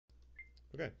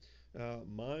Okay,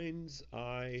 mind's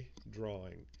eye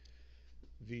drawing.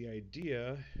 The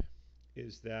idea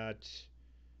is that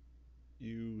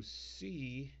you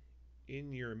see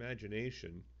in your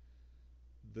imagination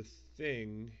the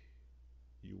thing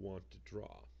you want to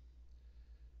draw.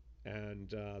 And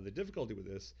the difficulty with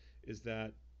this is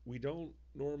that we don't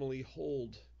normally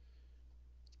hold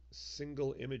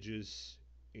single images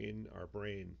in our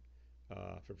brain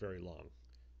for very long.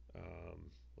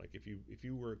 Like if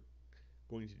you were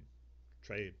going to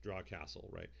try to draw a castle,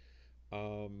 right?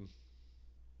 Um,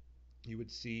 you would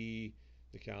see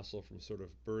the castle from sort of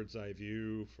bird's eye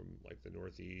view from like the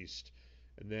northeast,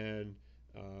 and then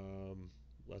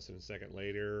less than a second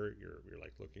later, you're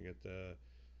like looking at the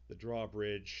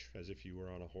drawbridge as if you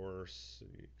were on a horse, and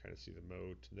you kind of see the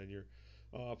moat, and then you're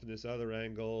off in this other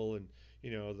angle, and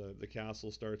the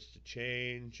castle starts to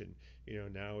change, and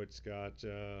now it's got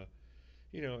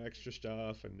extra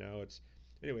stuff, and now it's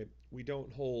anyway. We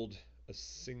don't hold a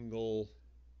single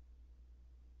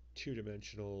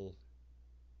two-dimensional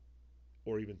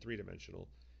or even three-dimensional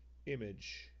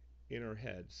image in our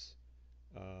heads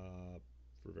uh,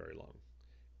 for very long.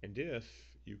 And if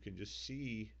you can just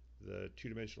see the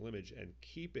two-dimensional image and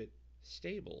keep it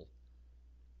stable,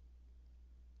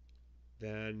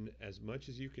 then as much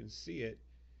as you can see it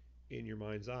in your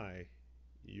mind's eye,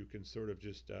 you can sort of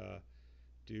just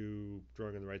do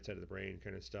drawing on the right side of the brain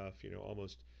kind of stuff,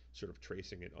 almost sort of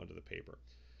tracing it onto the paper.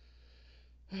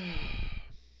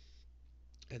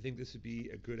 I think this would be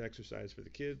a good exercise for the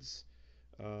kids,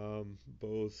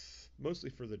 both mostly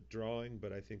for the drawing,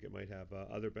 but I think it might have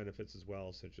other benefits as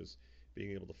well, such as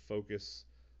being able to focus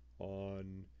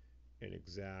on an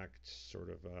exact sort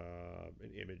of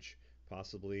an image,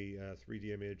 possibly a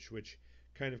 3D image, which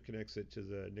kind of connects it to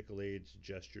the Nicolad's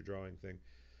gesture drawing thing.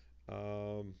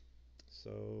 Um,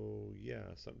 so yeah,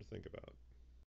 something to think about.